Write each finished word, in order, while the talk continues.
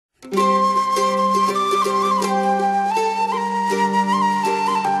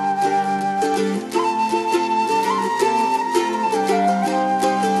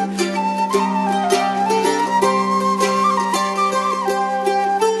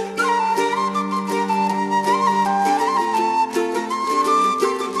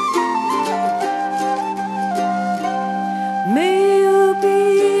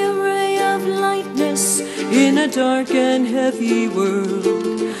heavy world,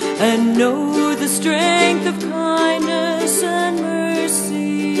 and know the strength of kindness and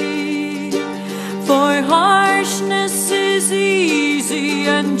mercy. For harshness is easy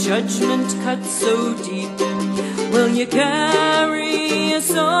and judgment cuts so deep. Will you carry a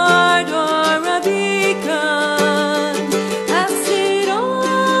sword or a beacon? Pass it on,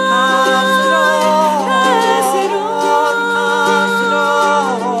 pass it on, pass it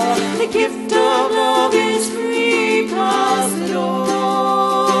on. The gift of love is free, pass it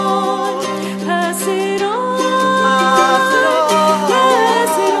on, pass it on, pass it on,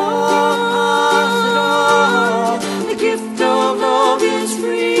 pass it on. The gift of love is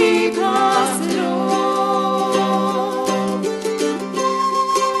free, pass it on.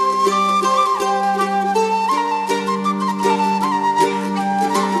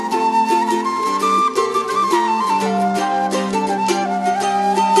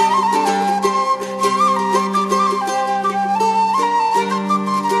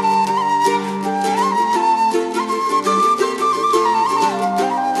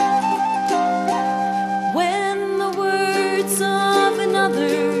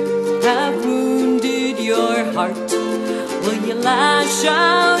 Have wounded your heart, will you lash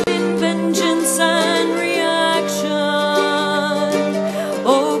out in vengeance and reaction?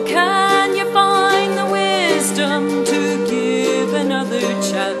 Oh, can you find the wisdom to give another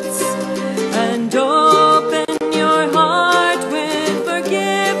chance and open your heart with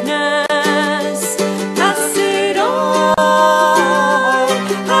forgiveness? Pass it on,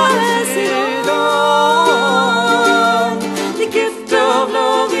 pass it on. The gift of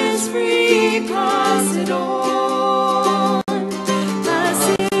love is free, pass it on, pass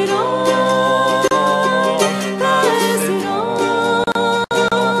it on, pass it on.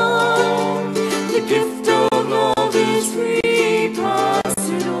 The gift of love is free, pass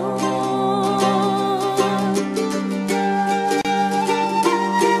it on.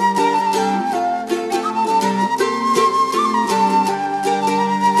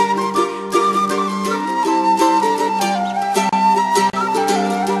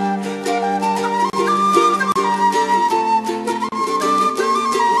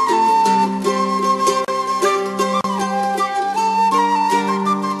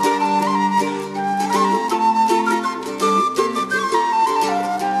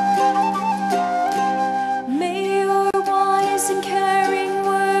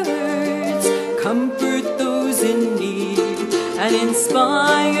 Comfort those in need and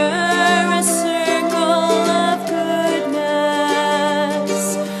inspire us.